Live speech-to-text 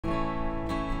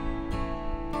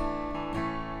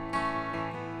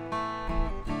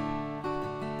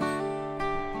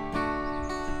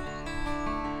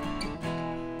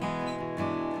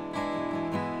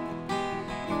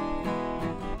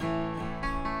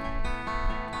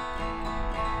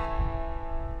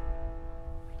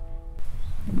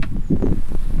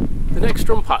The next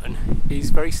strum pattern is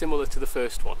very similar to the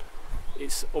first one.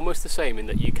 It's almost the same in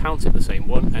that you count it the same,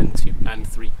 1 and 2 and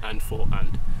 3 and 4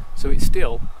 and. So it's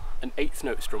still an 8th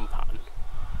note strum pattern,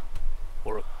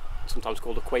 or sometimes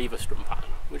called a quaver strum pattern,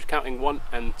 which is counting 1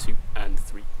 and 2 and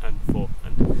 3 and 4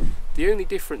 and. The only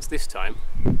difference this time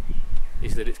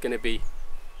is that it's going to be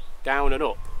down and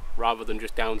up rather than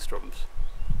just down strums.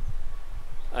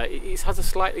 It has a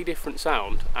slightly different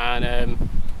sound, and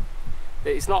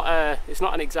it's not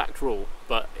an exact rule,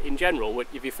 but in general,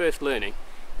 if you're first learning,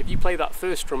 if you play that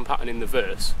first strum pattern in the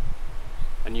verse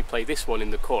and you play this one in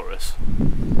the chorus,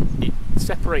 it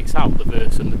separates out the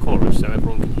verse and the chorus so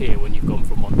everyone can hear when you've gone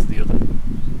from one to the other.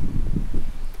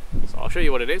 So I'll show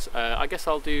you what it is. I guess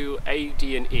I'll do A,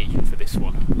 D and E for this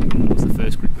one. That was the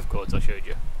first group of chords I showed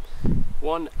you.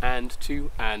 1 and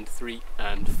 2 and 3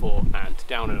 and 4 and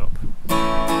down and up.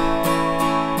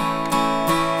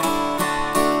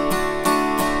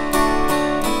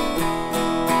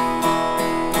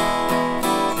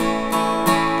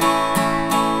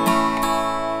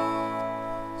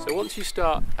 So once you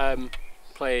start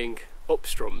playing up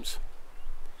strums,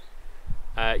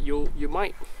 you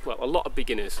might, well, a lot of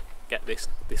beginners get this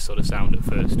sort of sound at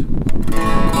first.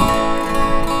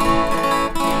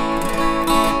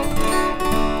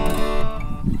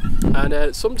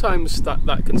 And sometimes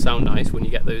that can sound nice when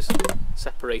you get those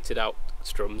separated out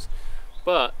strums,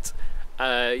 but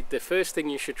the first thing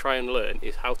you should try and learn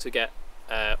is how to get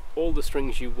all the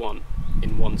strings you want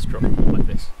in one strum, like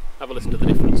this. Have a listen to the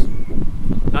difference.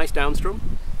 Nice down strum,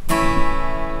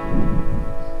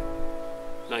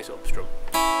 nice up strum,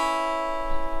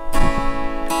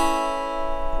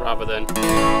 rather than,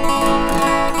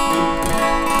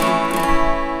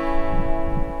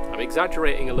 I'm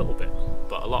exaggerating a little bit,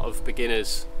 but a lot of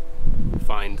beginners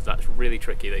find that's really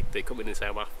tricky. They come in and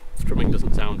say, well, strumming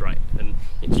doesn't sound right, and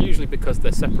it's usually because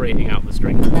they're separating out the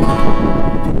strings,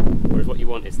 whereas what you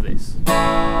want is this.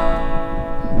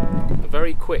 A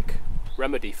very quick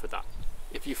remedy for that,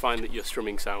 if you find that your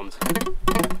strumming sounds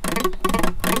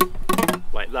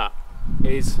like that,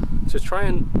 is to try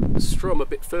and strum a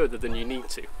bit further than you need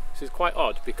to. This is quite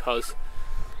odd because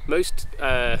most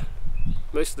of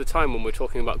the time when we're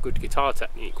talking about good guitar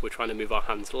technique, we're trying to move our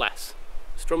hands less.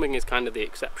 Strumming is kind of the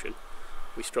exception.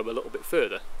 We strum a little bit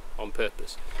further on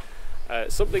purpose.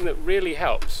 Something that really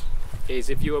helps is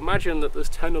if you imagine that there's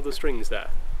 10 other strings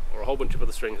there, or a whole bunch of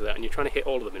other strings there, and you're trying to hit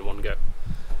all of them in one go.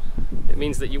 It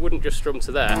means that you wouldn't just strum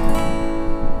to there,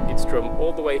 you'd strum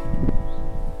all the way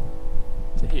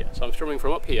to here. So I'm strumming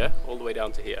from up here all the way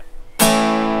down to here.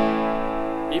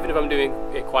 Even if I'm doing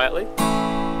it quietly,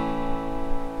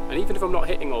 and even if I'm not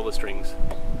hitting all the strings,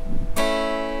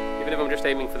 even if I'm just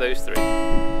aiming for those 3,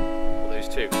 or those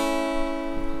 2.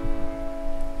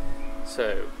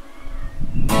 So,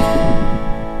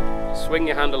 swing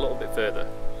your hand a little bit further,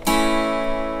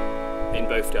 in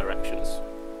both directions.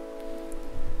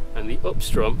 And the up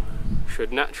strum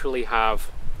should naturally have,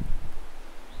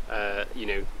 you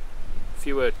know,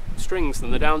 fewer strings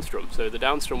than the down strum. So the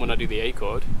down strum, when I do the A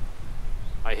chord,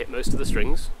 I hit most of the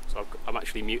strings. So I'm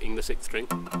actually muting the 6th string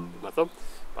with my thumb.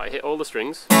 But I hit all the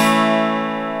strings.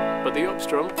 But the up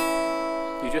strum,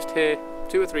 you just hear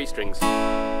 2 or 3 strings.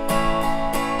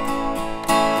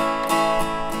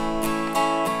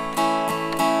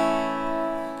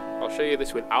 I'll show you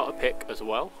this without a pick as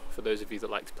well, for those of you that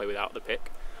like to play without the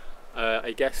pick.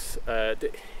 I guess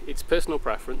it's personal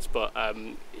preference, but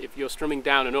if you're strumming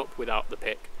down and up without the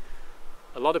pick,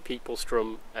 a lot of people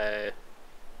strum,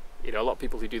 you know, a lot of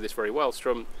people who do this very well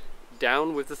strum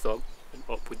down with the thumb and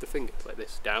up with the fingers, like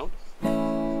this. Down,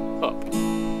 up,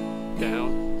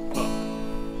 down,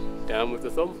 up, down with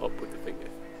the thumb, up with the finger.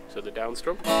 So the down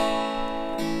strum, the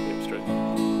up strum.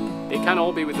 It can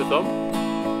all be with the thumb,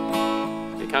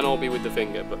 it can all be with the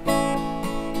finger, but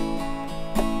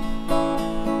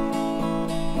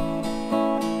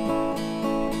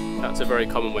that's a very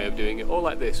common way of doing it, all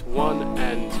like this. 1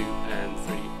 and 2 and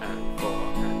 3 and 4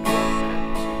 and 1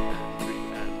 and 2 and 3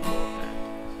 and 4 and.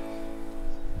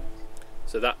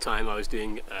 So that time I was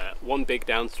doing one big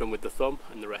down strum with the thumb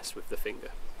and the rest with the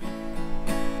finger.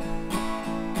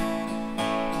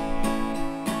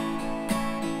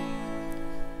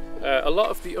 A lot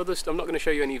of the other, I'm not going to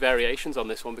show you any variations on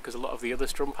this one because a lot of the other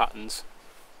strum patterns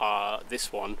are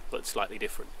this one but slightly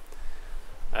different.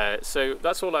 So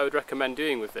that's all I would recommend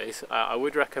doing with this. I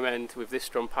would recommend with this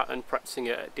strum pattern practicing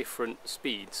it at different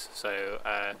speeds. So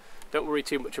don't worry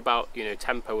too much about, you know,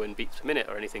 tempo and beats per minute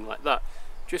or anything like that.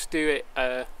 Just do it,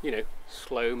 you know,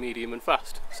 slow, medium and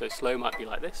fast. So slow might be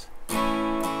like this.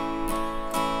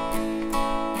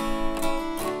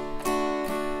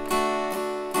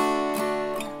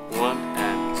 1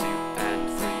 and 2 and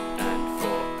 3 and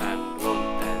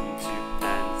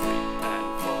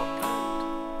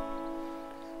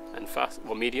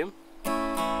medium.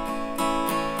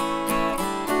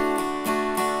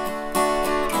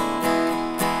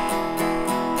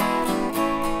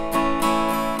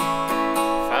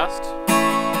 Fast.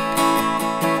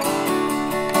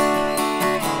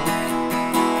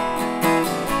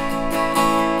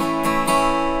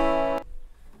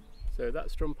 So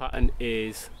that strum pattern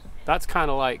that's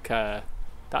kind of like,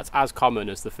 that's as common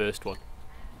as the first one.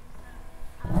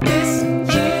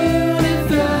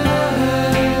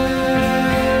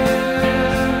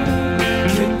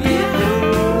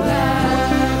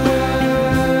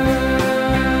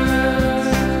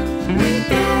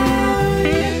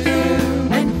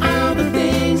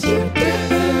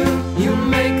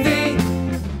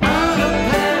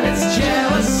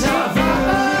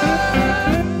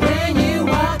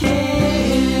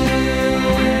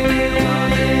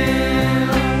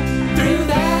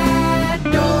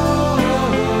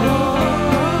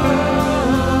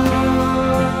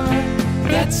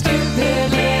 Let's do